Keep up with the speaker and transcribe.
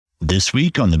This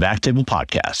week on the Backtable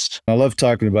Podcast. I love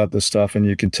talking about this stuff, and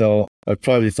you can tell I've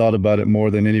probably thought about it more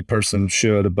than any person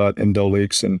should about endo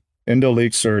leaks. And endo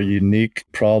leaks are a unique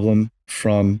problem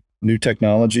from new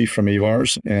technology from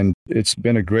EVARs, and it's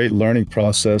been a great learning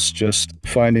process just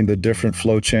finding the different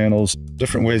flow channels,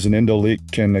 different ways an endo leak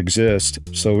can exist.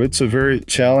 So it's a very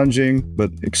challenging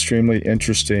but extremely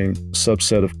interesting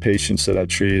subset of patients that I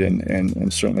treat,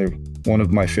 and certainly one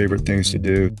of my favorite things to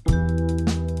do.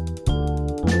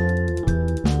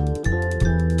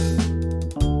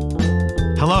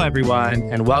 Hello, everyone,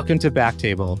 and welcome to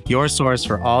Backtable, your source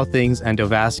for all things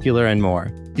endovascular and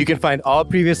more. You can find all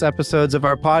previous episodes of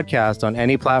our podcast on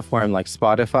any platform like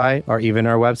Spotify or even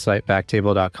our website,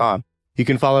 backtable.com. You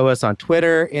can follow us on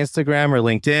Twitter, Instagram, or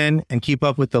LinkedIn and keep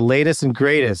up with the latest and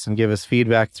greatest and give us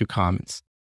feedback through comments.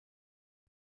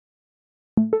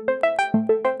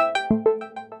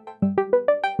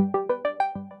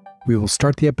 We will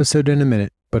start the episode in a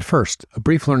minute, but first, a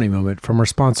brief learning moment from our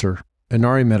sponsor,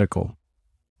 Inari Medical.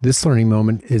 This learning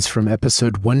moment is from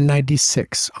episode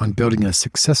 196 on building a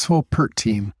successful PERT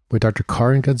team with Dr.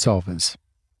 Karin Gonzalez.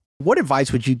 What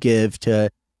advice would you give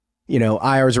to,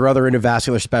 IRs or other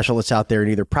endovascular specialists out there in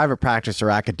either private practice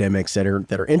or academics that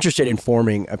are interested in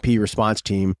forming a PE response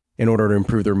team in order to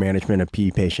improve their management of PE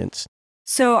patients?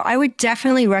 So I would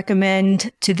definitely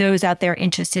recommend to those out there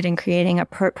interested in creating a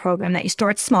PERT program that you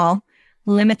start small,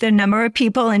 limit the number of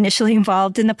people initially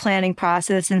involved in the planning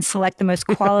process, and select the most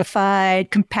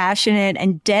qualified, compassionate,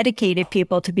 and dedicated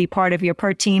people to be part of your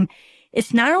PERT team.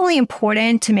 It's not only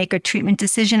important to make a treatment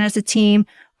decision as a team,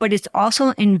 but it's also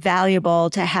invaluable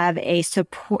to have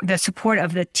the support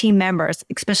of the team members,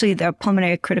 especially the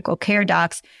pulmonary critical care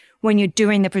docs, when you're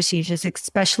doing the procedures,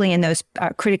 especially in those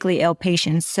critically ill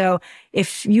patients. So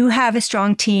if you have a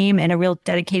strong team and a real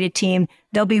dedicated team,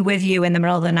 they'll be with you in the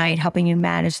middle of the night, helping you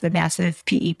manage the massive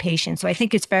PE patients. So I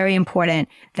think it's very important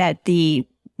that the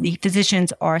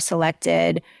physicians are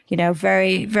selected,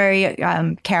 very, very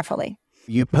carefully.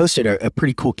 You posted a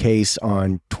pretty cool case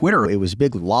on Twitter. It was a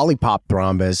big lollipop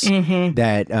thrombus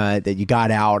that you got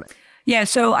out. Yeah,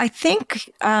 so I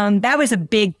think that was a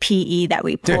big PE that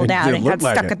we pulled out and got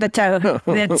stuck at the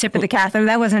tip of the catheter.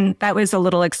 That was a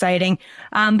little exciting.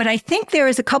 But I think there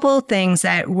is a couple of things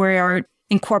that we're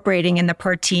incorporating in the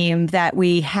PERT team that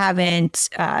we haven't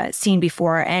seen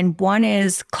before. And one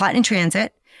is clot in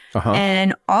transit.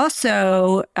 And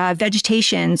also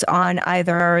vegetations on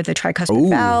either the tricuspid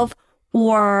valve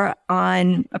or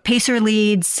on pacer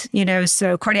leads,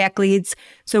 so cardiac leads.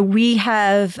 So we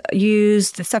have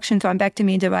used the suction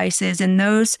thrombectomy devices in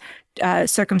those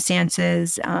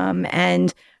circumstances,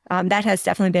 and that has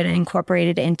definitely been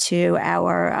incorporated into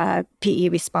our PE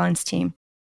response team.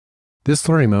 This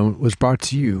learning moment was brought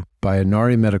to you by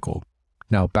Inari Medical.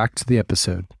 Now back to the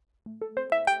episode.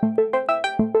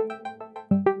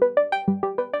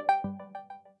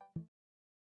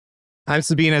 I'm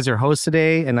Sabine as your host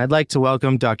today, and I'd like to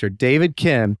welcome Dr. David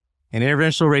Kim, an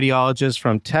interventional radiologist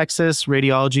from Texas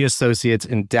Radiology Associates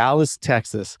in Dallas,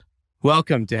 Texas.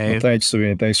 Welcome, Dave. Well, thanks,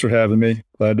 Sabine. Thanks for having me.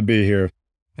 Glad to be here.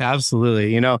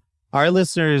 Absolutely. Our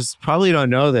listeners probably don't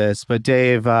know this, but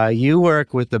Dave, you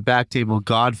work with the Backtable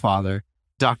godfather,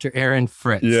 Dr. Aaron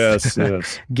Fritz. Yes.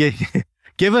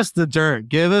 Give us the dirt.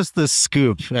 Give us the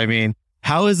scoop. I mean,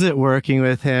 how is it working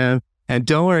with him? And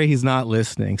don't worry, he's not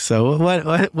listening. So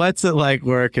what's it like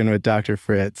working with Dr.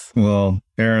 Fritz? Well,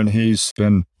 Aaron, he's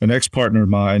been an ex-partner of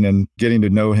mine, and getting to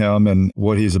know him and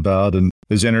what he's about and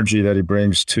his energy that he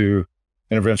brings to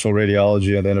interventional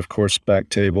radiology, and then, of course,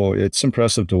 Backtable, it's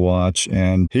impressive to watch.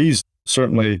 And he's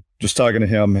certainly, just talking to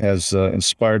him, has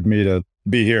inspired me to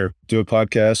be here, do a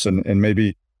podcast, and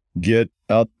maybe get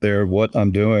out there what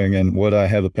I'm doing and what I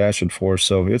have a passion for.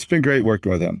 So it's been great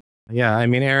working with him. Yeah, I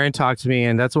mean, Aaron talked to me,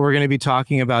 and that's what we're going to be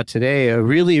talking about today, a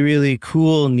really, really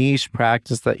cool niche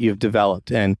practice that you've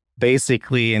developed, and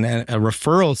basically a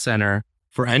referral center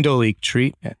for endoleak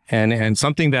treatment, and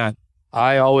something that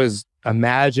I always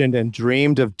imagined and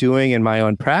dreamed of doing in my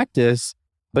own practice,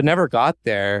 but never got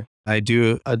there. I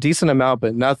do a decent amount,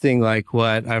 but nothing like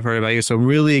what I've heard about you. So I'm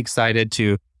really excited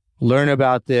to learn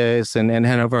about this and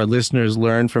have our listeners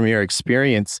learn from your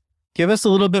experience. Give us a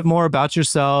little bit more about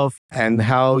yourself and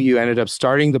how you ended up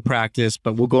starting the practice,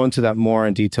 but we'll go into that more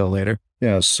in detail later.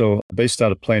 Yeah, so based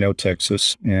out of Plano,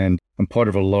 Texas, and I'm part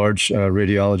of a large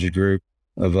radiology group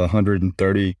of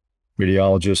 130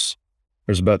 radiologists.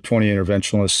 There's about 20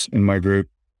 interventionalists in my group.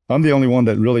 I'm the only one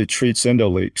that really treats endo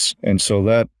leaks, and so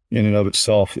that in and of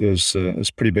itself is a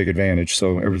pretty big advantage.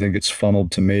 So everything gets funneled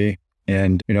to me,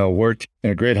 and worked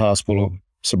in a great hospital,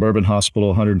 suburban hospital,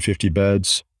 150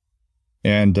 beds.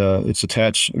 And it's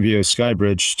attached via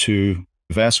Skybridge to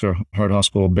Vascular Heart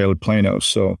Hospital, Baylor Plano.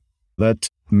 So that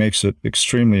makes it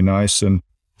extremely nice. And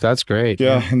That's great.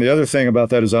 yeah, and the other thing about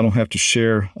that is I don't have to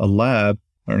share a lab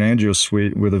or an angio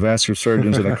suite with the vascular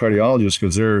surgeons and the cardiologists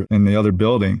because they're in the other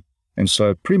building. And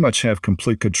so I pretty much have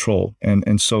complete control.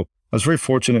 And so I was very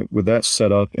fortunate with that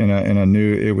setup, and I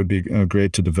knew it would be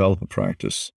great to develop a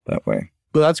practice that way.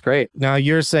 Well, that's great. Now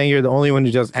you're saying you're the only one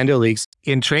who does endoleaks.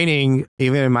 In training,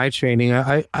 even in my training,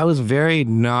 I was very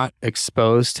not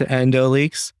exposed to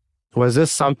endoleaks. Was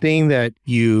this something that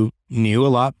you knew a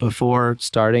lot before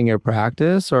starting your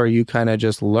practice, or you kind of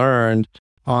just learned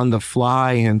on the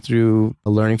fly and through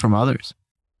learning from others?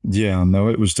 Yeah, no,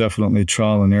 it was definitely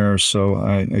trial and error. So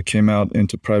I came out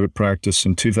into private practice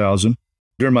in 2000.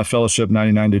 During my fellowship,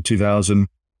 99 to 2000, of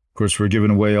course, we're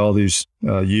giving away all these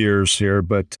years here,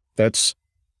 but that's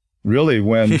really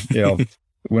when,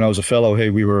 when I was a fellow, hey,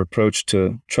 we were approached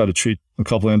to try to treat a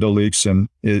couple of endoleaks, and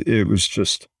it was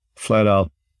just flat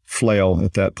out flail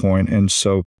at that point. And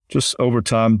so just over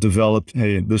time developed,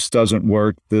 hey, this doesn't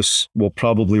work. This will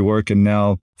probably work. And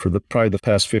now for probably the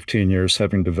past 15 years,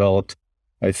 having developed,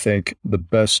 I think, the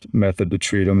best method to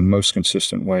treat them, the most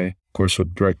consistent way, of course,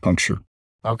 with direct puncture.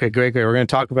 Okay, great. We're going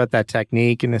to talk about that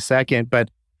technique in a second, but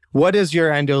what is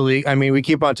your endoleak? I mean, we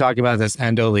keep on talking about this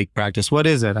endoleak practice. What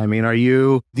is it? I mean, are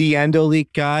you the endoleak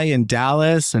guy in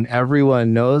Dallas and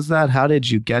everyone knows that? How did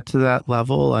you get to that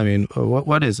level? I mean,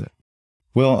 what is it?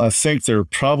 Well, I think there are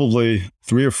probably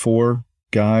 3 or 4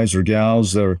 guys or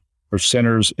gals that are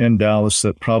centers in Dallas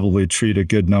that probably treat a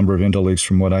good number of endoleaks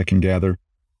from what I can gather.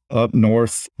 Up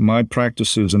north, my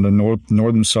practice is in the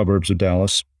northern suburbs of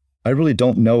Dallas. I really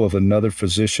don't know of another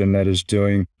physician that is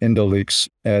doing endoleaks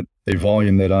at a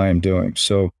volume that I am doing.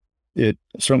 So it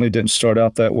certainly didn't start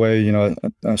out that way. I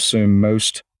assume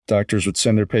most doctors would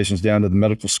send their patients down to the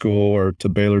medical school or to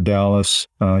Baylor, Dallas,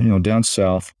 down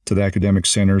south to the academic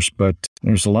centers. But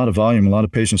there's a lot of volume, a lot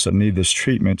of patients that need this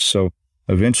treatment. So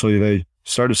eventually they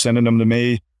started sending them to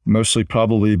me, mostly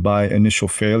probably by initial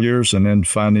failures, and then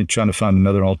finally trying to find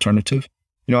another alternative.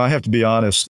 I have to be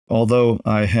honest, although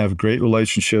I have great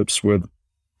relationships with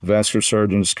vascular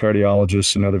surgeons,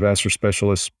 cardiologists, and other vascular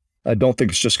specialists, I don't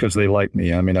think it's just because they like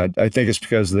me. I mean, I think it's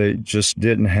because they just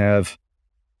didn't have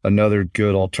another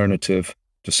good alternative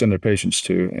to send their patients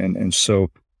to. And so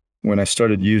when I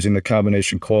started using the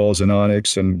combination coils and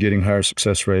Onyx and getting higher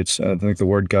success rates, I think the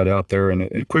word got out there and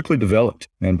it quickly developed.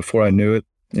 And before I knew it,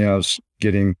 I was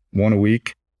getting 1 a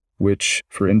week, which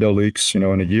for endoleaks,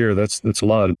 in a year, that's a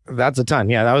lot. That's a ton.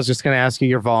 Yeah, I was just going to ask you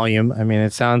your volume. I mean,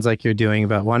 it sounds like you're doing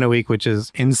about 1 a week, which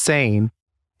is insane.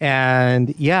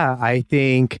 And yeah, I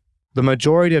think the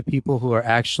majority of people who are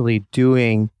actually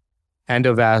doing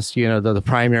endovasc, the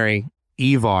primary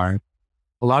EVAR,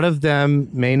 a lot of them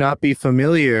may not be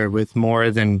familiar with more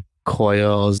than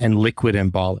coils and liquid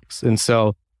embolics. And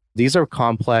so these are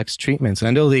complex treatments.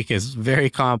 Endoleak is very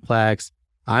complex.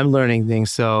 I'm learning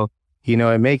things. So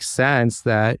it makes sense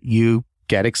that you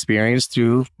get experience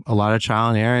through a lot of trial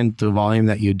and error and the volume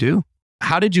that you do.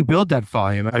 How did you build that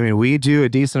volume? I mean, we do a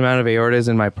decent amount of aortas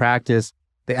in my practice.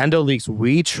 The endoleaks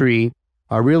we treat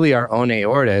are really our own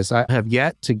aortas. I have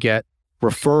yet to get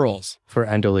referrals for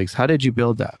endoleaks. How did you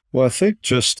build that? Well, I think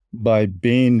just by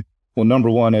being,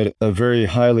 number one, at a very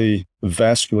highly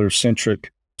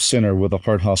vascular-centric center with a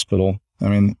heart hospital,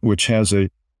 which has a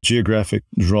geographic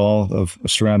draw of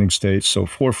surrounding states. So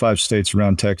 4 or 5 states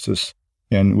around Texas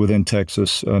and within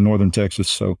Texas, northern Texas.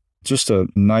 So just a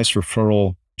nice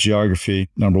referral geography,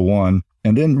 number one.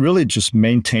 And then really just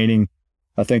maintaining,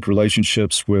 I think,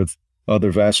 relationships with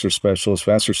other vascular specialists,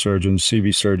 vascular surgeons,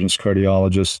 CV surgeons,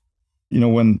 cardiologists.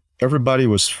 When everybody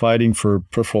was fighting for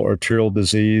peripheral arterial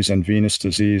disease and venous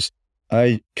disease,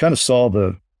 I kind of saw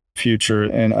the future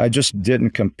and I just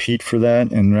didn't compete for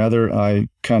that. And rather, I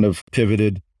kind of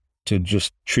pivoted to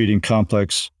just treating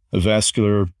complex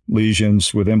vascular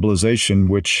lesions with embolization,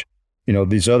 which,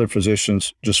 these other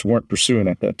physicians just weren't pursuing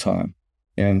at that time.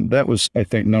 And that was, I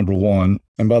think, number one.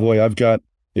 And by the way, I've got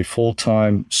a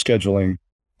full-time scheduling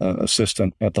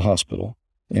assistant at the hospital.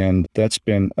 And that's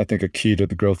been, I think, a key to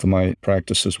the growth of my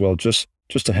practice as well, just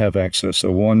to have access.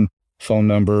 So one phone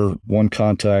number, one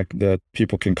contact that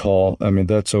people can call.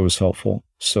 That's always helpful.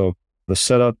 So the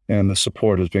setup and the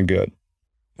support has been good.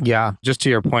 Yeah, just to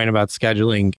your point about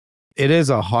scheduling, it is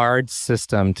a hard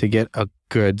system to get a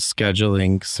good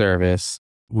scheduling service.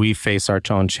 We face our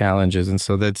own challenges. And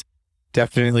so that's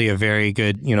definitely a very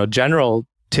good, general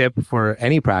tip for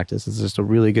any practice. It's just a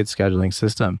really good scheduling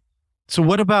system. So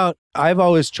what about, I've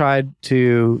always tried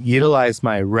to utilize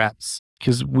my reps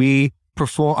because we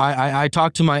perform, I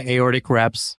talk to my aortic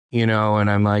reps, and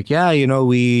I'm like, yeah,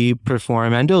 we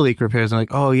perform endoleak repairs. I'm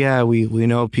like, oh yeah, we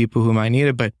know people who might need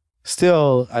it, but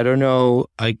still, I don't know,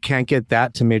 I can't get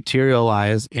that to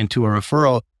materialize into a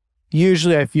referral.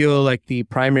 Usually I feel like the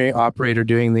primary operator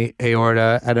doing the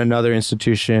aorta at another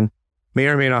institution may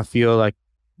or may not feel like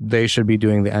they should be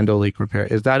doing the endoleak repair.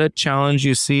 Is that a challenge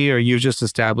you see, or you've just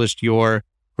established your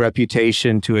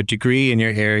reputation to a degree in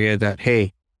your area that,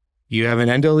 hey, you have an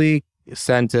endoleak,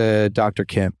 send to Dr.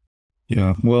 Kim?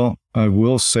 Yeah, well, I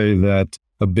will say that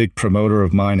a big promoter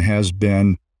of mine has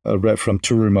been a rep from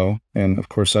Terumo. And of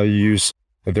course, I use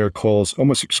their coils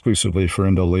almost exclusively for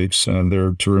endoleaks, and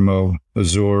their Terumo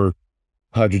Azure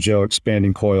hydrogel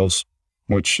expanding coils,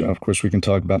 which of course we can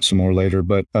talk about some more later.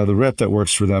 But the rep that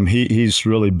works for them, he's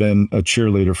really been a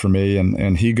cheerleader for me.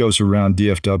 And he goes around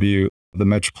DFW, the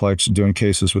Metroplex, doing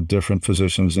cases with different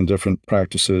physicians in different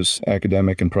practices,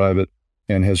 academic and private,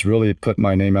 and has really put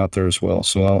my name out there as well.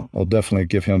 So I'll definitely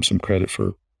give him some credit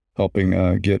for helping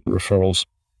get referrals.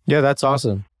 Yeah, that's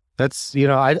awesome. That's,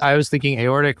 I was thinking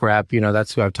aortic rep,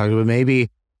 that's who I've talked about. Maybe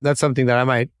that's something that I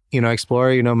might,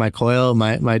 explore, my coil,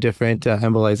 my different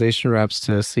embolization reps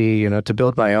to see, to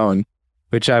build my own,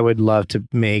 which I would love to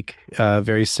make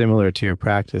very similar to your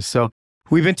practice. So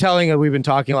we've been talking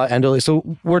about endoleaks.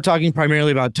 So we're talking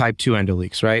primarily about type 2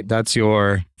 endoleaks, right? That's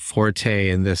your forte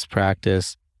in this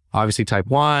practice. Obviously type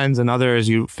 1s and others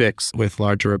you fix with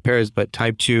larger repairs, but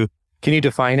type 2, can you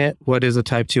define it? What is a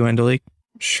type 2 endoleak?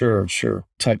 Sure.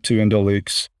 Type 2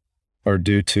 endoleaks are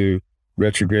due to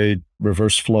retrograde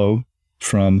reverse flow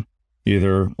from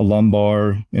either a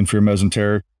lumbar, inferior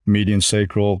mesenteric, median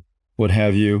sacral, what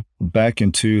have you, back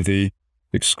into the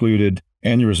excluded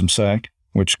aneurysm sac,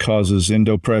 which causes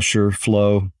endopressure,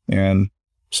 flow, and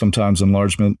sometimes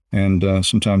enlargement, and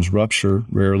sometimes rupture,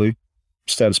 rarely,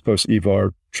 status post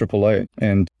EVAR AAA.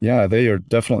 And yeah, they are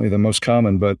definitely the most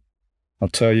common, but I'll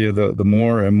tell you, the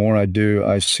more and more I do,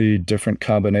 I see different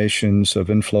combinations of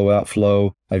inflow,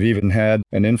 outflow. I've even had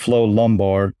an inflow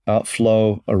lumbar,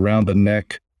 outflow around the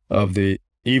neck of the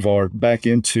EVAR back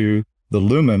into the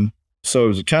lumen. So it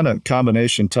was a kind of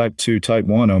combination type 2, type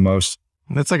 1 almost.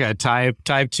 That's like a type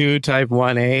 2, type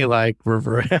 1A, like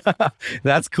reverse.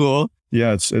 That's cool.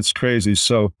 Yeah, it's crazy.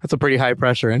 So that's a pretty high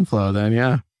pressure inflow then,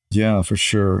 yeah. Yeah, for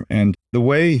sure. And the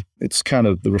way it's kind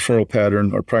of the referral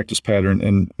pattern or practice pattern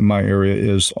in my area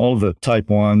is all of the type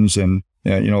 1s and,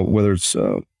 whether it's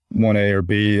 1A or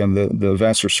B, and the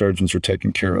vascular surgeons are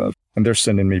taken care of. And they're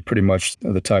sending me pretty much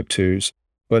the type 2s.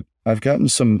 But I've gotten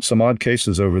some odd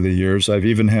cases over the years. I've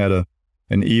even had an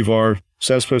EVAR,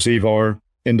 status post EVAR,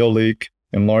 endoleak,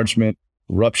 enlargement,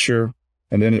 rupture,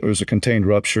 and then it was a contained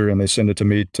rupture, and they send it to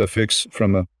me to fix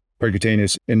from a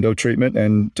percutaneous endo treatment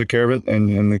and took care of it,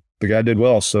 and the guy did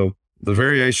well. So the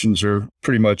variations are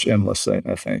pretty much endless, I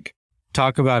think.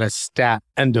 Talk about a stat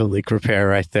endoleak repair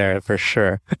right there for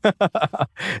sure.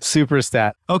 Super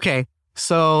stat. Okay,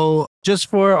 so just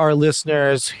for our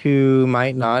listeners who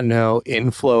might not know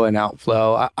inflow and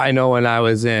outflow, I know when I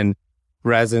was in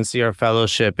residency or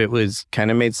fellowship, it was kind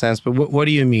of made sense, but what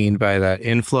do you mean by that,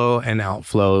 inflow and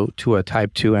outflow to a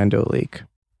type 2 endoleak?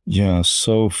 Yeah,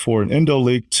 so for an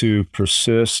endoleak to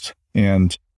persist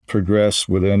and progress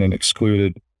within an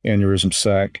excluded aneurysm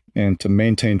sac and to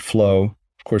maintain flow,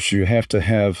 of course, you have to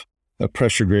have a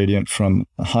pressure gradient from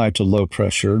high to low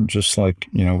pressure, just like,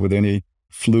 with any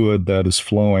fluid that is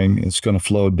flowing, it's going to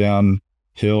flow downhill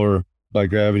or by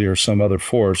gravity or some other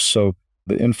force. So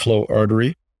the inflow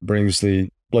artery brings the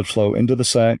blood flow into the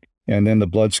sac, and then the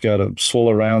blood's got to swirl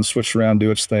around, switch around,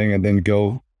 do its thing, and then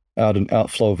go out an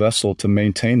outflow vessel to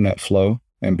maintain that flow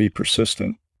and be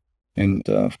persistent. And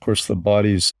of course, the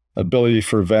body's ability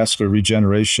for vascular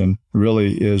regeneration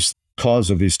really is the cause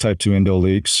of these type 2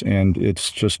 endoleaks, and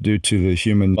it's just due to the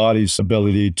human body's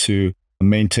ability to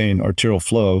maintain arterial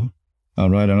flow.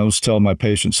 Right? And I always tell my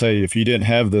patients, hey, if you didn't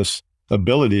have this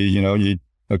ability, you'd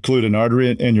occlude an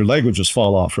artery and your leg would just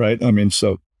fall off, right? I mean,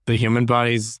 so the human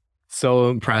body's so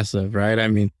impressive, right? I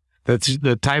mean, that's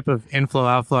the type of inflow,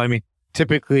 outflow. I mean,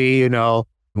 typically,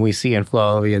 we see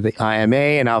inflow via the IMA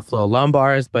and outflow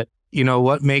lumbars, but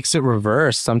what makes it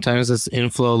reverse? Sometimes it's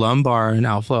inflow lumbar and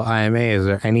outflow IMA. Is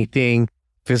there anything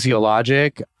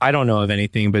physiologic? I don't know of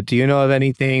anything, but do you know of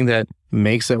anything that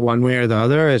makes it one way or the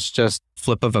other? It's just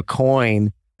flip of a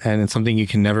coin, and it's something you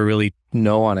can never really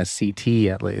know on a CT,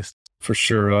 at least. For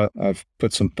sure. I've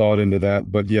put some thought into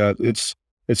that, but yeah,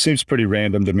 it seems pretty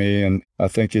random to me. And I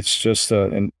think it's just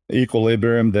an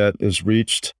equilibrium that is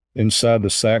reached inside the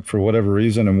sac for whatever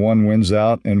reason, and one wins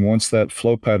out. And once that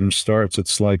flow pattern starts,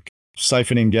 it's like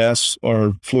siphoning gas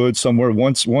or fluid somewhere.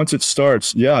 Once it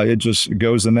starts, yeah, it just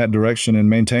goes in that direction and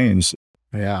maintains.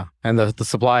 Yeah. And the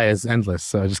supply is endless.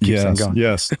 So it just keeps on going.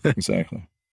 Yes, exactly.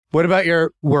 What about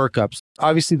your workups?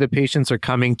 Obviously, the patients are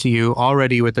coming to you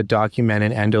already with a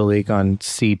documented endoleak on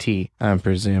CT, I'm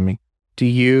presuming. Do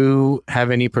you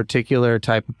have any particular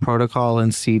type of protocol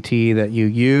in CT that you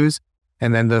use?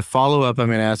 And then the follow-up I'm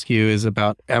going to ask you is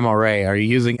about MRA. Are you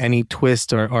using any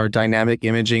twist or dynamic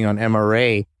imaging on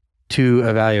MRA to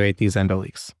evaluate these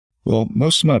endoleaks? Well,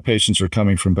 most of my patients are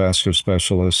coming from vascular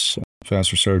specialists,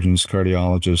 vascular surgeons,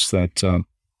 cardiologists that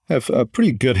have a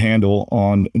pretty good handle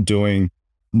on doing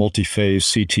multi-phase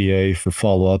CTA for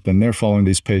follow-up, and they're following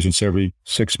these patients every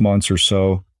 6 months or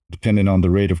so, depending on the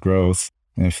rate of growth.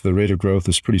 And if the rate of growth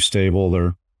is pretty stable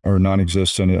or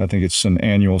non-existent, I think it's an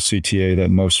annual CTA that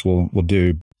most will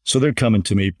do. So they're coming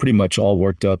to me pretty much all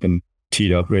worked up and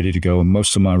teed up, ready to go. And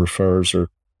most of my referrers are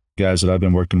guys that I've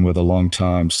been working with a long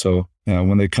time. So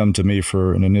when they come to me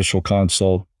for an initial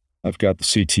consult, I've got the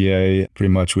CTA.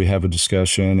 Pretty much we have a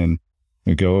discussion and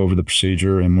we go over the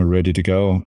procedure and we're ready to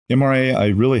go. MRA, I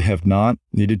really have not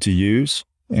needed to use,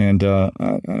 and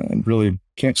I really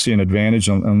can't see an advantage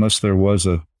unless there was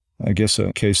a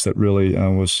case that really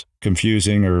was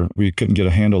confusing or we couldn't get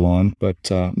a handle on.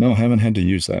 But no, haven't had to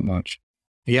use that much.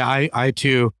 Yeah, I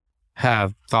too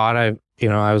have thought I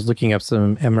was looking up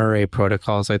some MRA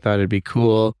protocols. I thought it'd be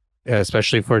cool,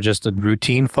 especially for just a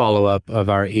routine follow-up of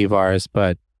our EVARs,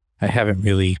 but I haven't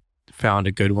really found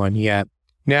a good one yet.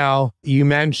 Now, you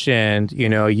mentioned,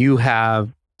 you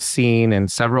have seen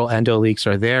and several endoleaks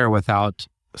are there without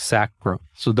sac growth.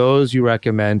 So those you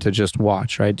recommend to just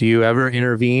watch, right? Do you ever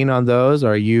intervene on those,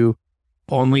 or you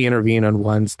only intervene on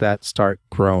ones that start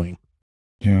growing?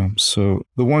 Yeah, so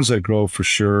the ones that grow for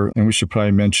sure, and we should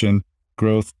probably mention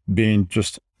growth being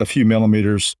just a few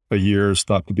millimeters a year is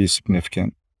thought to be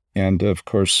significant. And of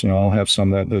course, I'll have some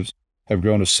that have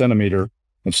grown a centimeter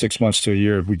in 6 months to a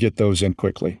year. We get those in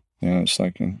quickly. It's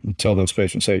like you tell those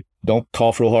patients, hey, don't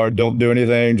cough real hard, don't do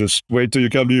anything, just wait till you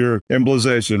come to your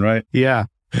embolization, right? Yeah.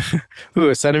 Ooh,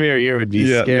 a centimeter a year would be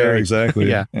scary. Yeah, exactly.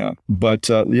 Yeah. But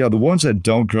the ones that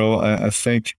don't grow, I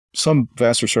think some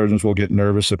vascular surgeons will get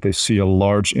nervous if they see a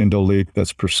large endoleak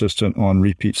that's persistent on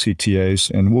repeat CTAs,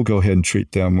 and we'll go ahead and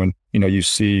treat them when, you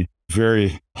see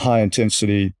very high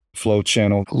intensity flow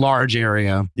channel. Large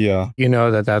area. Yeah. You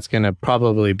know that's going to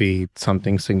probably be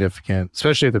something significant,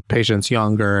 especially if the patient's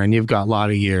younger and you've got a lot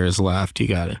of years left. You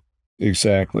got it.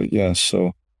 Exactly. Yeah.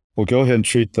 So we'll go ahead and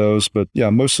treat those, but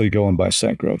mostly going by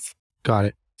sac growth. Got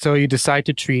it. So you decide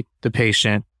to treat the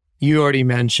patient. You already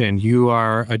mentioned you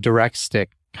are a direct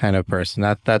stick kind of person.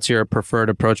 That's your preferred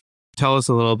approach. Tell us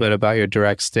a little bit about your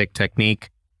direct stick technique.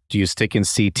 Do you stick in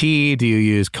CT? Do you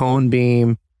use cone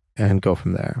beam? And go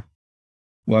from there.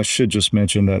 Well, I should just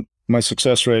mention that my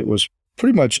success rate was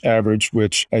pretty much average,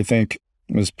 which I think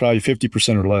was probably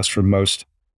 50% or less for most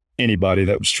anybody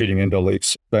that was treating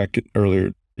endoleaks back in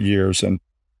earlier years. And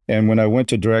when I went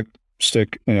to direct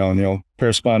stick,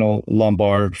 paraspinal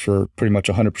lumbar for pretty much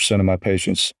 100% of my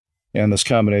patients, and this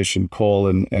combination coil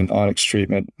and onyx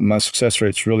treatment, my success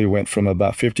rates really went from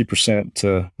about 50%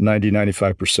 to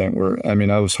 95%, where,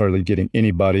 I was hardly getting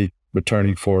anybody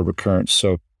returning for recurrence.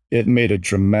 So it made a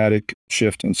dramatic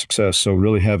shift in success. So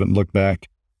really haven't looked back.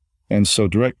 And so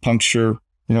direct puncture,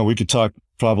 we could talk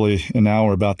probably an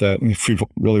hour about that if we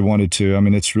really wanted to.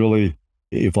 It's really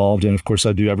evolved. And of course,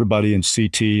 I do everybody in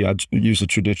CT. I use a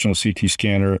traditional CT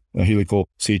scanner, a helical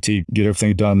CT, get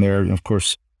everything done there. And of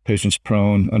course, patients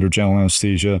prone under general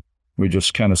anesthesia. We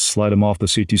just kind of slide them off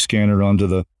the CT scanner onto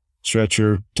the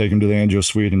stretcher, take them to the angio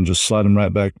suite, and just slide them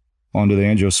right back onto the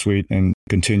angio suite and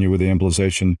continue with the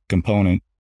embolization component.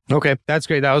 Okay, that's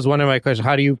great. That was one of my questions.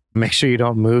 How do you make sure you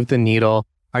don't move the needle?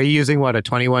 Are you using a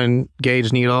 21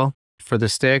 gauge needle for the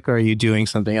stick, or are you doing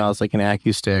something else like an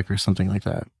AccuStick or something like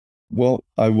that? Well,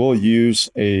 I will use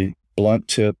a blunt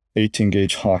tip 18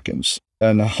 gauge Hawkins.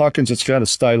 And the Hawkins, it's got a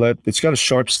stylet. It's got a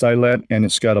sharp stylet and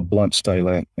it's got a blunt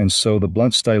stylet. And so the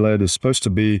blunt stylet is supposed to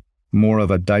be more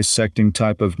of a dissecting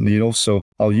type of needle. So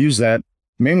I'll use that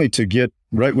mainly to get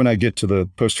right when I get to the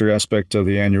posterior aspect of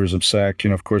the aneurysm sac.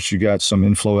 Of course, you got some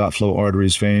inflow, outflow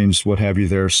arteries, veins, what have you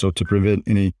there. So to prevent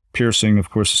any piercing, of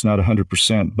course, it's not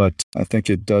 100%, but I think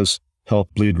it does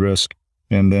help bleed risk.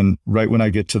 And then right when I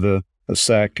get to the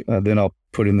sac, then I'll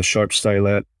put in the sharp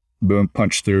stylet, boom,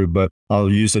 punch through, but I'll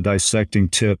use a dissecting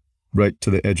tip right to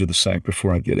the edge of the sac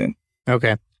before I get in.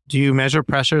 Okay. Do you measure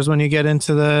pressures when you get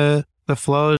into the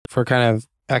flow for kind of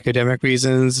academic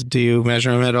reasons? Do you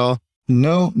measure them at all?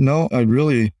 No, I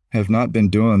really have not been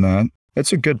doing that.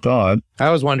 It's a good thought. I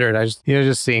always wondered,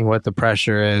 just seeing what the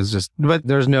pressure is, but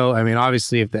there's no,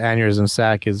 obviously if the aneurysm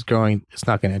sac is growing, it's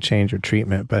not going to change your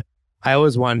treatment, but I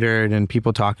always wondered, and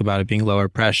people talk about it being lower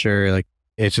pressure, like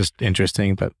It's just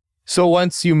interesting. But so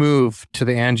once you move to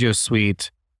the angio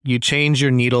suite, you change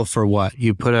your needle for what?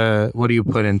 What do you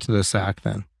put into the sac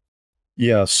then?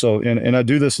 Yeah. So, and I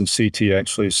do this in CT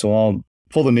actually. So I'll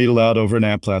pull the needle out over an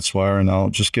Amplatz wire and I'll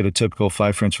just get a typical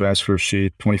 5-French vascular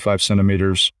sheath, 25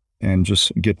 centimeters, and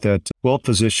just get that well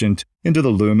positioned into the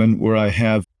lumen where I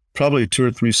have probably 2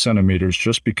 or 3 centimeters,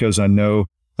 just because I know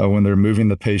when they're moving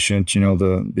the patient,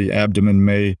 the abdomen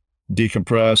may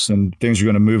decompress and things are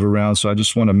going to move around. So I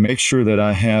just want to make sure that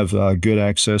I have good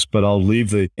access, but I'll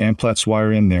leave the Amplatz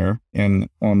wire in there. And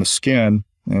on the skin,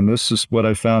 and this is what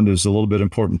I found is a little bit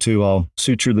important too, I'll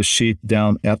suture the sheath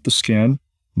down at the skin,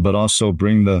 but also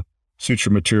bring the suture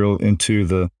material into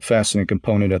the fastening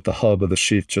component at the hub of the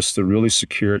sheath just to really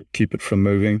secure it, keep it from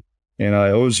moving. And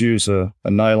I always use a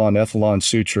nylon Ethelon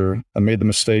suture. I made the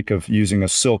mistake of using a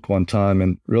silk one time,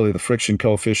 and really the friction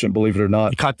coefficient, believe it or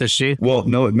not. You cut the sheath? Well,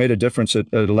 no, it made a difference. It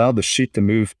allowed the sheath to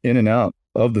move in and out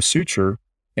of the suture,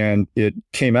 and it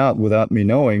came out without me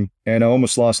knowing, and I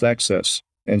almost lost access.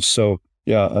 And so,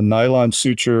 yeah, a nylon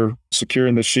suture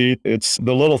securing the sheath, it's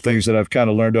the little things that I've kind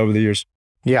of learned over the years.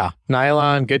 Yeah,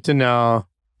 nylon, good to know.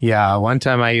 Yeah, one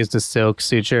time I used a silk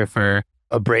suture for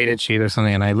a braided sheath or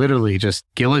something, and I literally just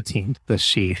guillotined the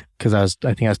sheath because I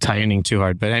think I was tightening too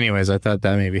hard. But anyways, I thought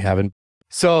that maybe happened.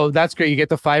 So that's great. You get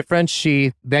the 5-French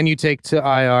sheath, then you take to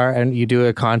IR and you do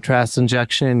a contrast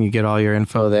injection. You get all your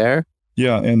info there.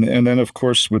 Yeah, and then of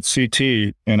course with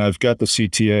CT, and I've got the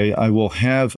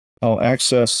CTA, I'll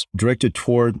access directed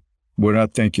toward what I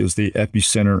think is the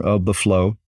epicenter of the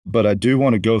flow. But I do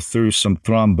want to go through some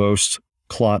thrombosed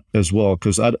clot as well,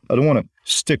 because I don't want to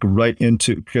stick right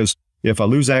into, because if I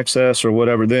lose access or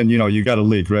whatever, then, you got a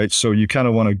leak, right? So you kind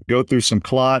of want to go through some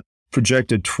clot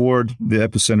projected toward the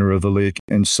epicenter of the leak.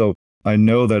 And so I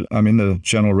know that I'm in the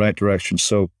general right direction.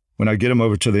 So when I get them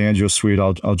over to the angio suite,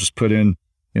 I'll just put in,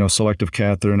 selective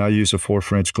catheter, and I use a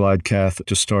 4-French glide cath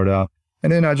to start out.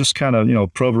 And then I just kind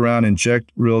of, probe around,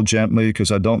 inject real gently,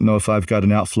 because I don't know if I've got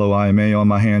an outflow IMA on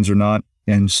my hands or not.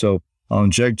 And so I'll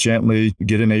inject gently,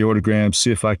 get an aortogram,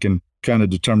 see if I can kind of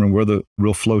determine where the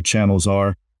real flow channels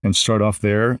are, and start off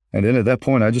there. And then at that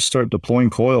point, I just start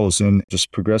deploying coils and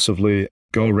just progressively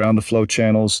go around the flow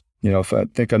channels. If I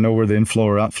think I know where the inflow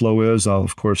or outflow is, I'll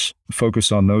of course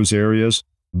focus on those areas.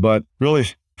 But really,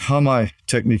 how my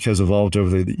technique has evolved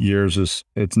over the years is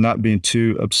it's not being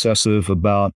too obsessive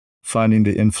about finding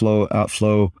the inflow,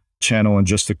 outflow channel and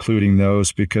just occluding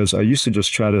those, because I used to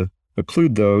just try to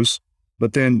occlude those,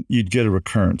 but then you'd get a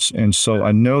recurrence. And so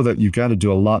I know that you've got to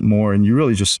do a lot more, and you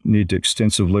really just need to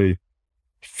extensively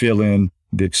fill in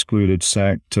the excluded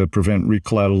sac to prevent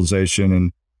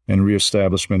recollateralization and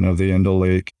reestablishment of the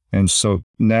endoleak. And so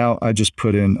now I just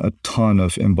put in a ton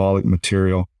of embolic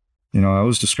material. I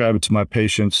always describe it to my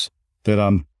patients that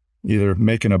I'm either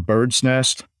making a bird's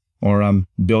nest or I'm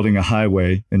building a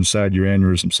highway inside your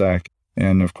aneurysm sac.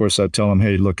 And of course I tell them,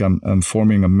 hey, look, I'm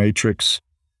forming a matrix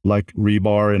like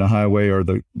rebar in a highway or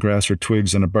the grass or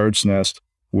twigs in a bird's nest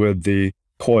with the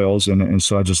coils. And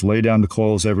so I just lay down the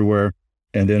coils everywhere.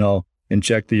 And then I'll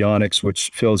inject the onyx,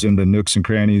 which fills in the nooks and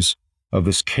crannies of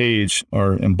this cage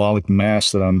or embolic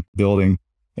mass that I'm building.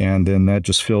 And then that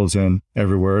just fills in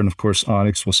everywhere. And of course,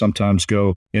 onyx will sometimes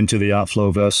go into the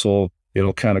outflow vessel.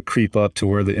 It'll kind of creep up to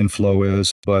where the inflow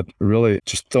is, but really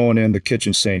just throwing in the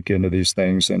kitchen sink into these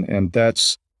things. And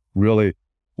that's really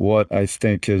what I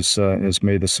think has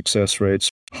made the success rates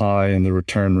high and the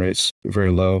return rates very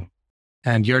low.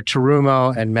 And your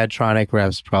Terumo and Medtronic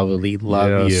reps probably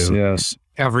love you. Yes.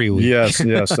 Every week. Yes.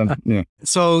 Yeah.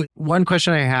 So one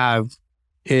question I have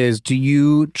is, do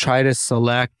you try to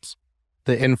select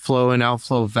the inflow and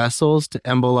outflow vessels to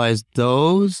embolize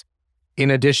those in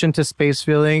addition to space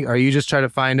filling? Or you just try to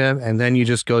find them and then you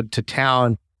just go to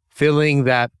town filling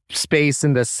that space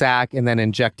in the sac and then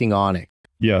injecting onyx?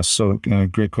 Yes. So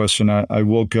great question. I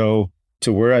will go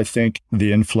to where I think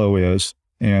the inflow is.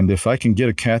 And if I can get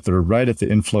a catheter right at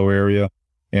the inflow area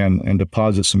and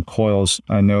deposit some coils,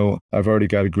 I know I've already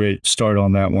got a great start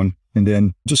on that one. And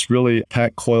then just really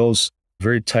pack coils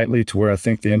very tightly to where I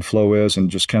think the inflow is and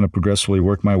just kind of progressively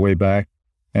work my way back.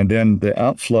 And then the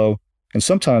outflow, and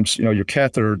sometimes, your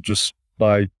catheter just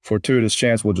by fortuitous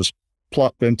chance will just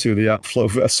plop into the outflow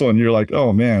vessel and you're like,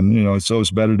 oh man, it's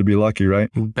always better to be lucky, right?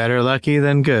 Better lucky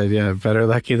than good. Yeah, better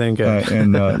lucky than good.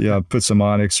 Put some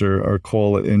onyx or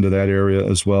coil into that area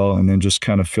as well, and then just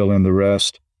kind of fill in the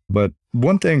rest. But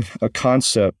one thing, a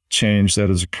concept change that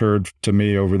has occurred to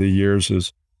me over the years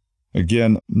is,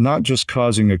 again, not just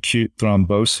causing acute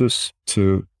thrombosis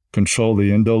to control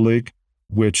the endoleak,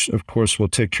 which of course will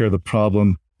take care of the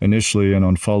problem initially and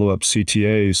on follow-up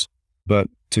CTAs, but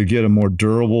to get a more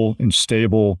durable and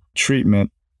stable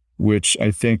treatment, which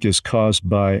I think is caused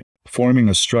by forming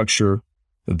a structure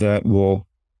that will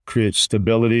create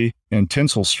stability and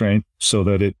tensile strength so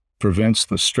that it prevents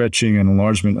the stretching and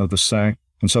enlargement of the sac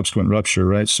and subsequent rupture,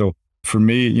 right? So for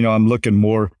me, I'm looking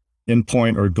more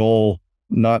endpoint or goal,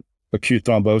 not acute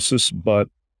thrombosis, but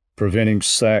preventing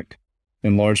sac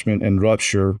enlargement and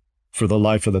rupture for the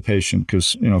life of the patient.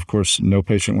 Because, of course, no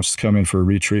patient wants to come in for a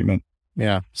retreatment.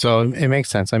 Yeah. So it makes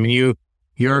sense. I mean,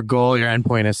 your goal, your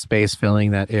endpoint is space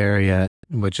filling that area,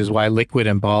 which is why liquid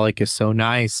embolic is so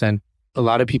nice. And a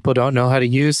lot of people don't know how to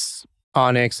use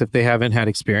Onyx if they haven't had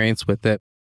experience with it.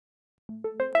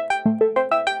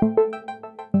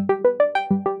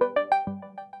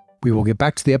 We will get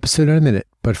back to the episode in a minute,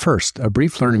 but first, a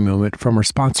brief learning moment from our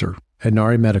sponsor,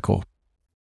 Inari Medical.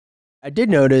 I did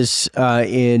notice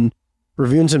in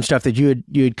reviewing some stuff that you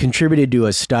had contributed to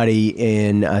a study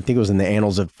in, I think it was in the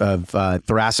Annals of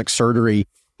Thoracic Surgery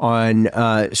on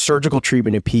surgical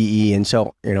treatment of PE. And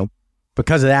so,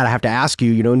 because of that, I have to ask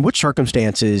you, in which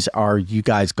circumstances are you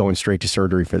guys going straight to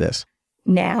surgery for this?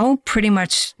 Now, pretty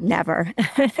much never.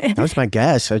 That was my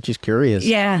guess. I was just curious.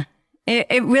 Yeah.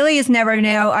 It really is never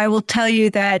now. I will tell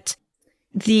you that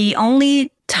the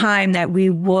only time that we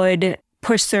would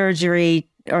push surgery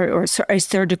or a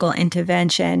surgical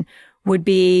intervention would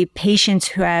be patients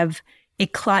who have a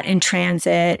clot in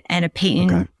transit and a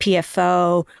patent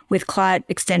PFO with clot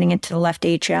extending into the left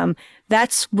atrium.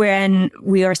 That's when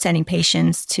we are sending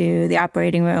patients to the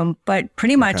operating room. But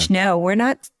pretty much no,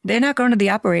 they're not going to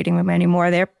the operating room anymore.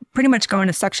 They're pretty much going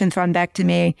to suction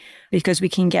thrombectomy because we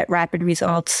can get rapid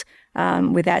results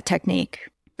with that technique.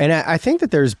 And I think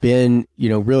that there's been,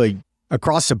 really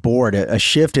across the board, a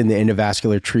shift in the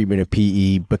endovascular treatment of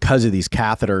PE because of these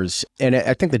catheters. And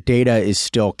I think the data is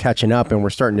still catching up and we're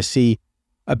starting to see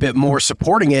a bit more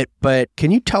supporting it. But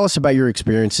can you tell us about your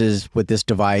experiences with this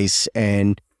device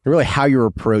and really how your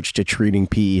approach to treating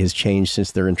PE has changed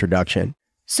since their introduction?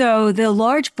 So the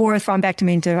large bore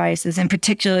thrombectomy devices, and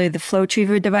particularly the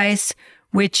FlowTriever device,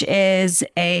 which is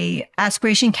a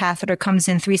aspiration catheter, comes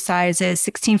in 3 sizes,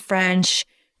 16 French,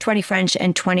 20 French,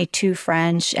 and 22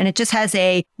 French. And it just has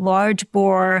a large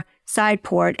bore side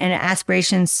port and an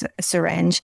aspiration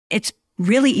syringe. It's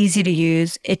really easy to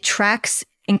use. It tracks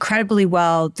incredibly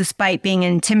well, despite being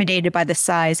intimidated by the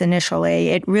size initially.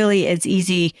 It really is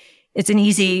easy. It's an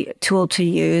easy tool to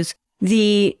use.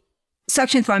 The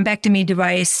suction thrombectomy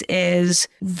device is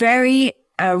very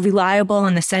reliable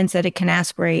in the sense that it can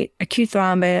aspirate acute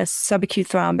thrombus, subacute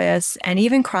thrombus, and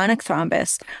even chronic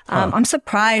thrombus. I'm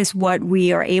surprised what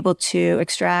we are able to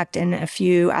extract in a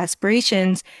few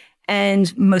aspirations,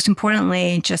 and most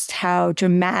importantly, just how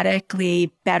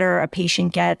dramatically better a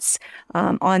patient gets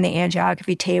on the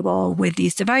angiography table with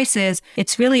these devices.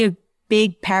 It's really a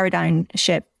big paradigm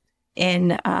shift in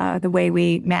the way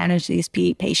we manage these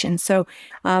PE patients. So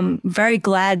very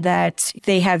glad that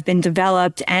they have been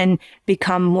developed and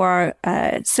become more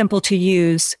simple to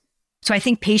use. So I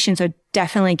think patients are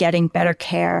definitely getting better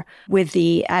care with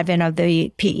the advent of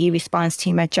the PE response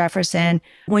team at Jefferson.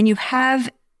 When you have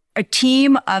a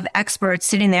team of experts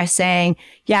sitting there saying,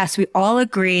 yes, we all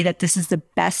agree that this is the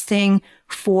best thing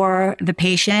for the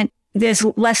patient, there's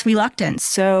less reluctance.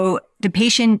 So the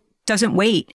patient doesn't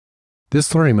wait.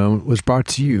 This learning moment was brought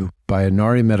to you by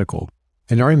Inari Medical.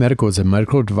 Inari Medical is a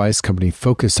medical device company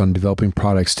focused on developing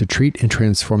products to treat and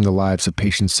transform the lives of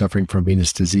patients suffering from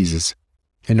venous diseases.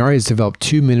 Inari has developed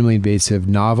 2 minimally invasive,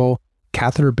 novel,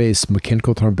 catheter-based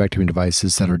mechanical thrombectomy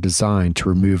devices that are designed to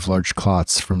remove large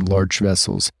clots from large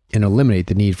vessels and eliminate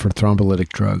the need for thrombolytic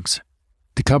drugs.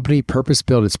 The company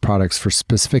purpose-built its products for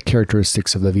specific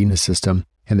characteristics of the venous system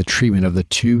and the treatment of the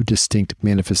 2 distinct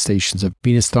manifestations of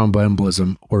venous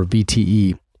thromboembolism, or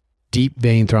VTE, deep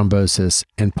vein thrombosis,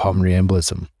 and pulmonary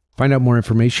embolism. Find out more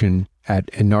information at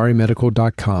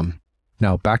inarimedical.com.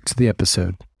 Now back to the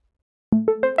episode.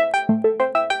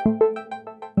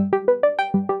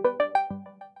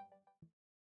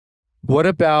 What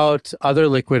about other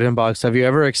liquid embolics? Have you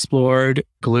ever explored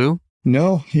glue?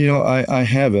 No, I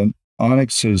haven't.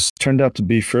 Onyx has turned out to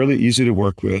be fairly easy to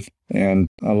work with, and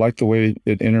I like the way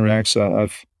it interacts.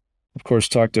 I've, of course,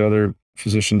 talked to other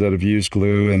physicians that have used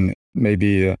glue and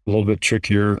maybe a little bit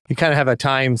trickier. You kind of have a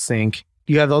time sink.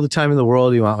 You have all the time in the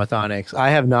world you want with Onyx. I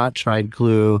have not tried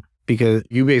glue because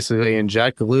you basically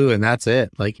inject glue and that's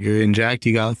it. Like you inject,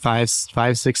 you got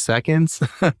 5-6 seconds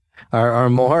or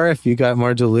more if you got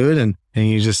more dilute and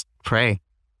you just pray.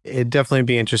 It'd definitely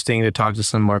be interesting to talk to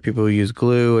some more people who use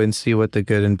glue and see what the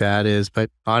good and bad is.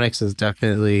 But Onyx is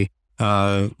definitely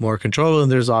more controllable.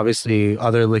 And there's obviously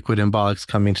other liquid embolics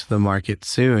coming to the market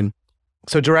soon.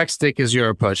 So direct stick is your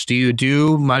approach. Do you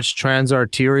do much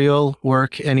transarterial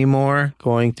work anymore,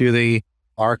 going through the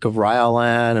arc of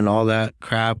Ryolan and all that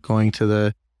crap, going to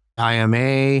the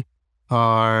IMA?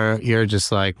 Or you're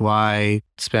just like, why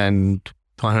spend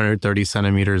 130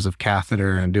 centimeters of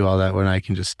catheter and do all that when I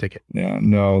can just stick it? Yeah,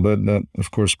 no, that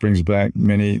of course brings back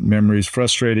many memories,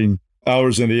 frustrating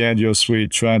hours in the angio suite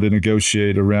trying to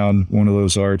negotiate around one of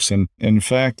those arcs. And in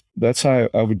fact, that's how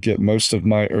I would get most of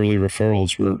my early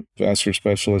referrals were vascular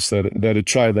specialists that had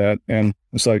tried that. And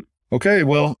it's like, okay,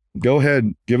 well, go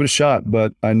ahead, give it a shot.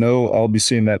 But I know I'll be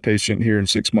seeing that patient here in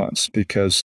 6 months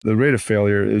because the rate of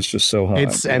failure is just so high.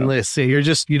 It's endless. You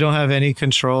don't have any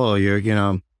control.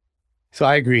 So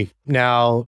I agree.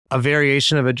 Now, a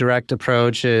variation of a direct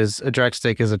approach is a direct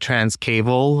stick is a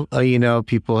transcaval.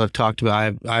 People have talked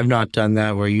about, I've not done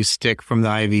that where you stick from the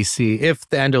IVC. If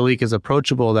the endoleak is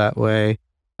approachable that way,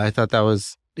 I thought it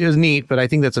was neat, but I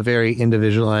think that's a very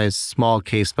individualized, small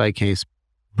case by case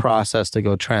process to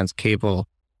go transcaval.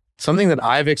 Something that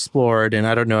I've explored, and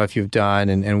I don't know if you've done,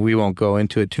 and we won't go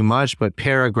into it too much, but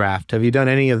paragraft. Have you done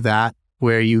any of that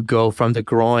where you go from the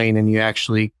groin and you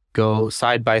actually go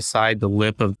side by side the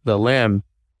lip of the limb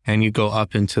and you go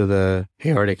up into the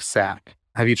aortic sac?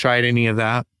 Have you tried any of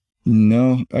that?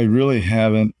 No, I really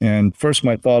haven't. And first,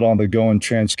 my thought on the going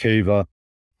transcava,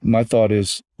 my thought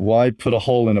is, why put a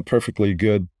hole in a perfectly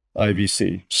good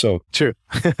IVC? So true.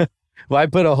 Why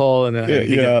put a hole in it?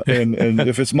 Yeah. And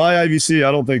if it's my IVC,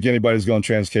 I don't think anybody's going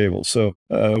transcaval. So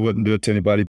I wouldn't do it to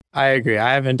anybody. I agree.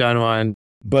 I haven't done one.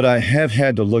 But I have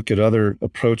had to look at other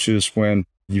approaches when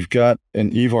you've got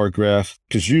an EVAR graft,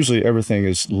 because usually everything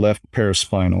is left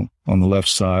paraspinal on the left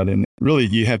side. And really,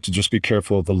 you have to just be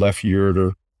careful of the left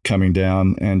ureter coming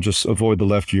down and just avoid the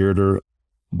left ureter.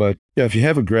 But yeah, if you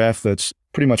have a graft that's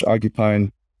pretty much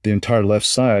occupying the entire left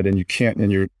side and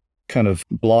you're kind of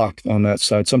blocked on that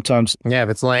side, sometimes. Yeah, if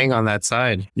it's laying on that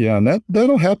side. Yeah, and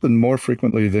that'll happen more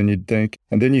frequently than you'd think.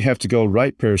 And then you have to go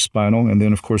right paraspinal. And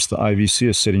then, of course, the IVC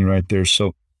is sitting right there.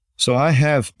 So I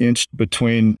have inched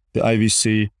between the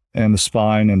IVC and the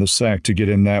spine and the sac to get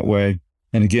in that way.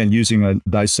 And again, using a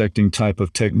dissecting type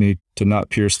of technique to not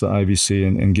pierce the IVC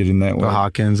and get in that way. The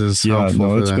Hawkins is helpful.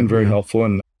 No, it's been very helpful.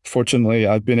 And fortunately,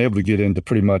 I've been able to get into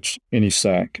pretty much any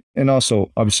sac. And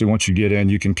also, obviously, once you get in,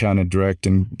 you can kind of direct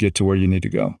and get to where you need to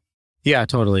go. Yeah,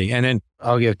 totally. And then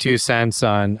I'll give 2 cents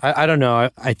on, I don't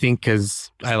know, I think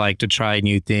because I like to try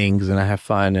new things and I have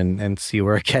fun and see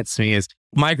where it gets me is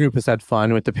my group has had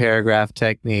fun with the paragraph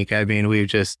technique. I mean,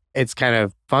 it's kind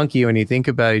of funky when you think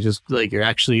about it, just like you're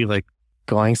actually like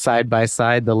going side by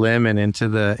side the limb and into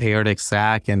the aortic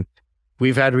sac. And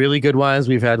we've had really good ones.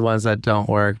 We've had ones that don't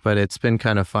work, but it's been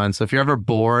kind of fun. So if you're ever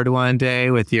bored one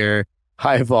day with your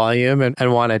high volume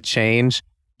and want to change,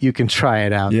 you can try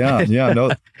it out. Yeah.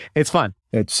 No, it's fun.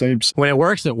 It seems when it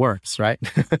works, right?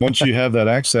 Once you have that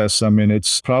access, I mean,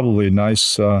 it's probably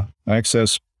nice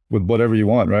access with whatever you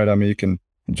want, right? I mean, you can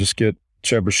just get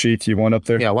whichever sheath you want up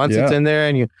there. Yeah, once it's in there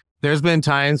and there's been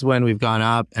times when we've gone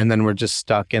up and then we're just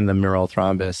stuck in the mural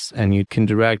thrombus and you can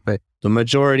direct, but the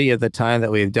majority of the time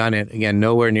that we've done it, again,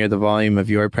 nowhere near the volume of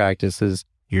your practices,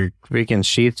 your freaking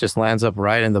sheath just lands up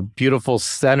right in the beautiful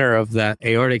center of that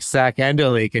aortic sac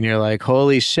endoleak and you're like,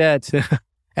 holy shit.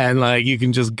 And like, you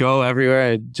can just go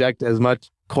everywhere and inject as much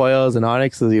coils and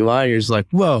onyx as you want. You're just like,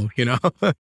 whoa,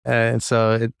 And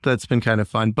so that's been kind of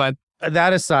fun. But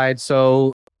that aside,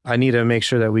 so I need to make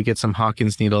sure that we get some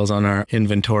Hawkins needles on our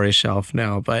inventory shelf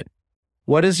now. But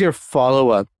what is your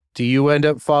follow-up? Do you end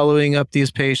up following up these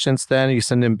patients then? You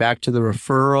send them back to the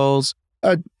referrals?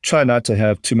 I try not to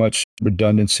have too much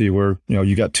redundancy where,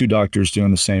 you got 2 doctors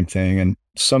doing the same thing. And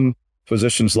some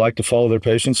physicians like to follow their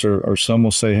patients or some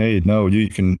will say, hey, no, you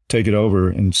can take it over.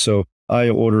 And so I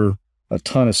order a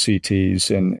ton of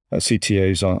CTs and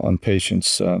CTAs on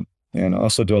patients and I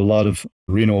also do a lot of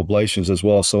renal ablations as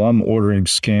well. So I'm ordering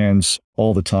scans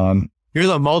all the time. You're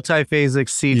the multiphasic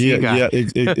CT guy. Yeah,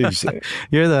 exactly.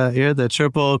 You're the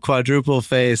triple, quadruple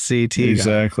phase CT guy.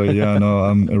 Exactly. Yeah, no,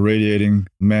 I'm irradiating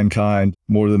mankind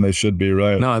more than they should be,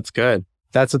 right? No, it's good.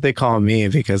 That's what they call me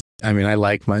because, I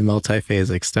like my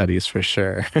multiphasic studies for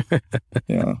sure.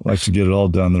 Yeah, I like to get it all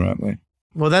done the right way.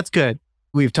 Well, that's good.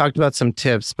 We've talked about some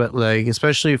tips, but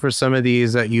especially for some of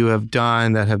these that you have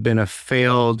done that have been a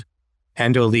failed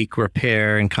endoleak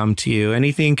repair and come to you,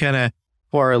 anything kind of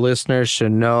for our listeners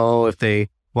should know if they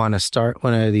want to start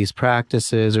one of these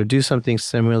practices or do something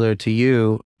similar to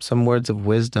you, some words of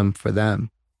wisdom for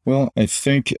them? Well, I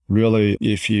think really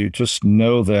if you just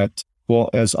know that, well,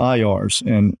 as IRs,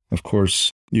 and of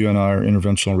course, you and I are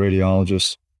interventional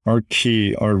radiologists, our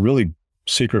key are really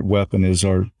secret weapon is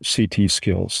our CT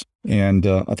skills. And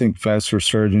I think vascular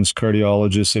surgeons,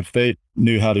 cardiologists, if they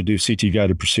knew how to do CT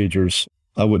guided procedures,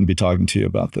 I wouldn't be talking to you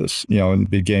about this, and it'd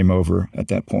be game over at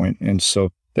that point. And so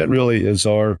that really is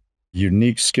our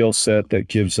unique skill set that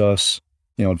gives us,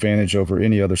 advantage over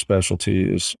any other specialty,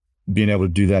 is being able to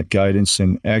do that guidance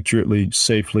and accurately,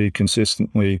 safely,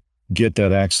 consistently get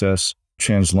that access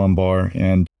translumbar,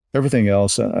 and everything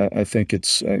else. I think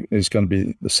is going to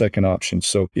be the second option.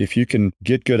 So if you can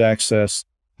get good access,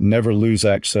 never lose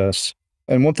access.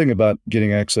 And one thing about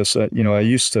getting access, I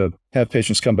used to have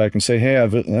patients come back and say, hey, I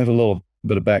have a little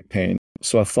bit of back pain.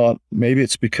 So I thought maybe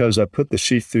it's because I put the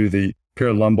sheath through the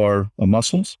paralumbar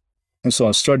muscles. And so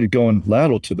I started going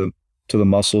lateral to the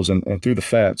muscles and through the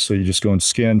fat. So you just go in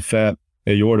skin, fat,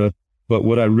 aorta. But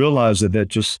what I realized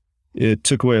it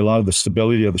took away a lot of the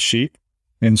stability of the sheath.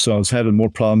 And so I was having more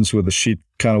problems with the sheath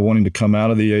kind of wanting to come out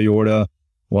of the aorta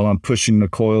while I'm pushing the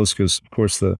coils, because of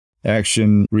course the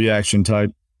action, reaction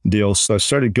type deal. So I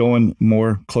started going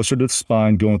more closer to the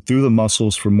spine, going through the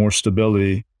muscles for more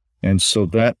stability. And so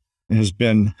that has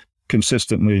been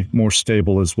consistently more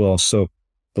stable as well. So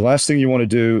the last thing you want to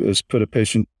do is put a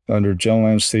patient under general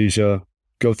anesthesia,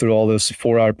 go through all this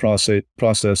 4-hour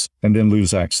process, and then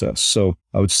lose access. So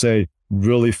I would say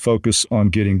really focus on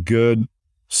getting good,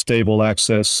 stable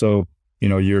access. So,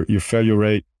 your failure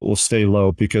rate will stay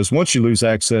low, because once you lose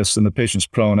access and the patient's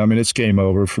prone, it's game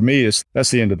over. For me,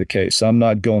 that's the end of the case. I'm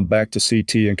not going back to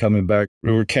CT and coming back.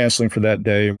 We're canceling for that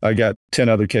day. I got 10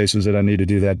 other cases that I need to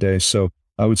do that day. So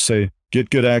I would say get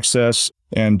good access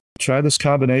and try this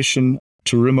combination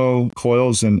Terumo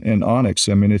coils and Onyx.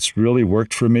 It's really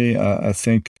worked for me. I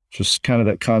think just kind of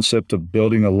that concept of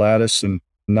building a lattice and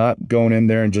not going in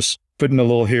there and just putting a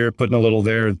little here, putting a little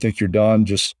there and think you're done.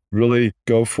 Just really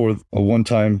go for a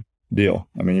one-time deal.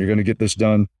 You're going to get this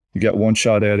done. You got one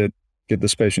shot at it, get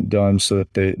this patient done so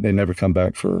that they never come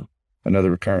back for another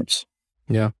recurrence.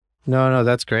 Yeah. No,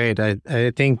 that's great.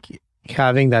 I think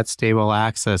having that stable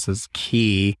access is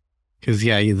key, because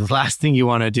the last thing you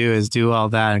want to do is do all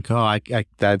that and go,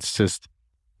 that's just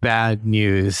bad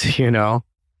news, Well,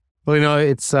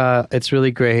 it's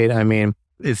really great.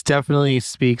 It definitely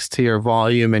speaks to your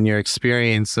volume and your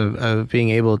experience of being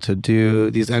able to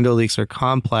do these endoleaks are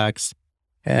complex,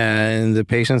 and the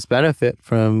patients benefit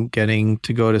from getting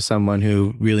to go to someone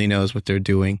who really knows what they're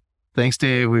doing. Thanks,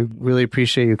 Dave. We really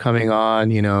appreciate you coming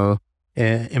on,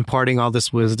 imparting all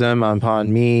this wisdom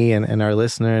upon me and our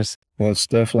listeners. Well, it's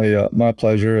definitely my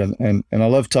pleasure. And I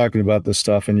love talking about this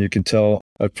stuff. And you can tell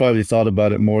I've probably thought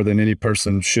about it more than any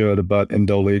person should about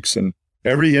endoleaks. And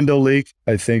every endoleak,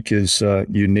 I think, is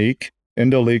unique.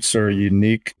 Endoleaks are a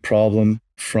unique problem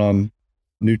from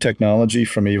new technology,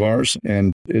 from EVARs.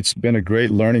 And it's been a great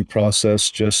learning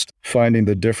process, just finding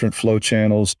the different flow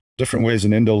channels, different ways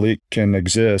an endoleak can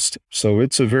exist. So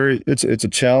it's a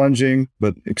challenging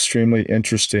but extremely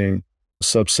interesting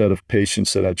subset of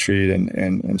patients that I treat,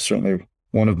 and certainly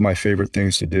one of my favorite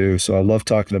things to do. So I love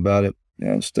talking about it.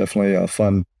 Yeah, it's definitely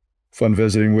fun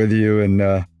visiting with you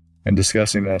and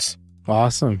discussing this.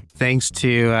 Awesome. Thanks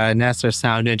to Ness, our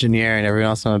sound engineer, and everyone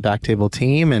else on the Backtable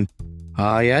team. And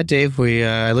Dave,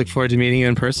 I look forward to meeting you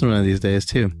in person one of these days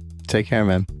too. Take care,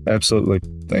 man. Absolutely.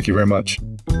 Thank you very much.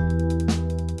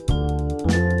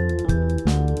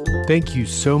 Thank you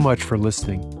so much for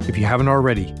listening. If you haven't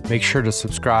already, make sure to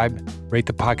subscribe, rate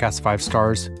the podcast 5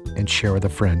 stars, and share with a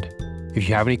friend. If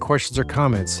you have any questions or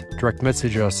comments, direct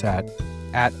message us at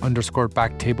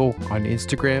 @_Backtable on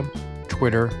Instagram,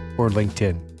 Twitter, or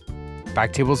LinkedIn.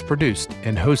 Backtable is produced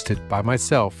and hosted by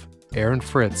myself, Aaron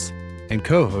Fritz, and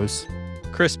co-hosts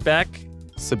Chris Beck,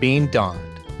 Sabine Dond,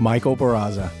 Michael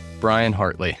Barraza, Brian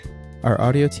Hartley. Our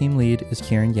audio team lead is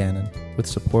Kieran Gannon, with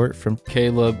support from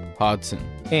Caleb Hodson.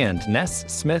 And Ness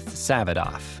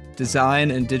Smith-Savadoff.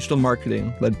 Design and digital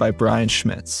marketing led by Brian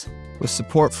Schmitz, with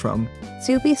support from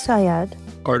Zubi Syed.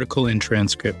 Article and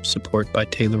transcript support by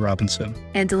Taylor Robinson.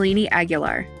 And Delaney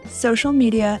Aguilar. Social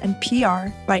media and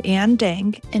PR by Ann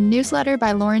Dang. And newsletter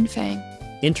by Lauren Fang.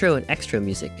 Intro and extra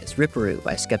music is Ripperoo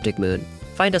by Skeptic Moon.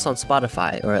 Find us on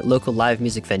Spotify or at local live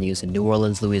music venues in New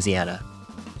Orleans, Louisiana.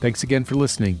 Thanks again for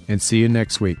listening, and see you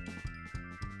next week.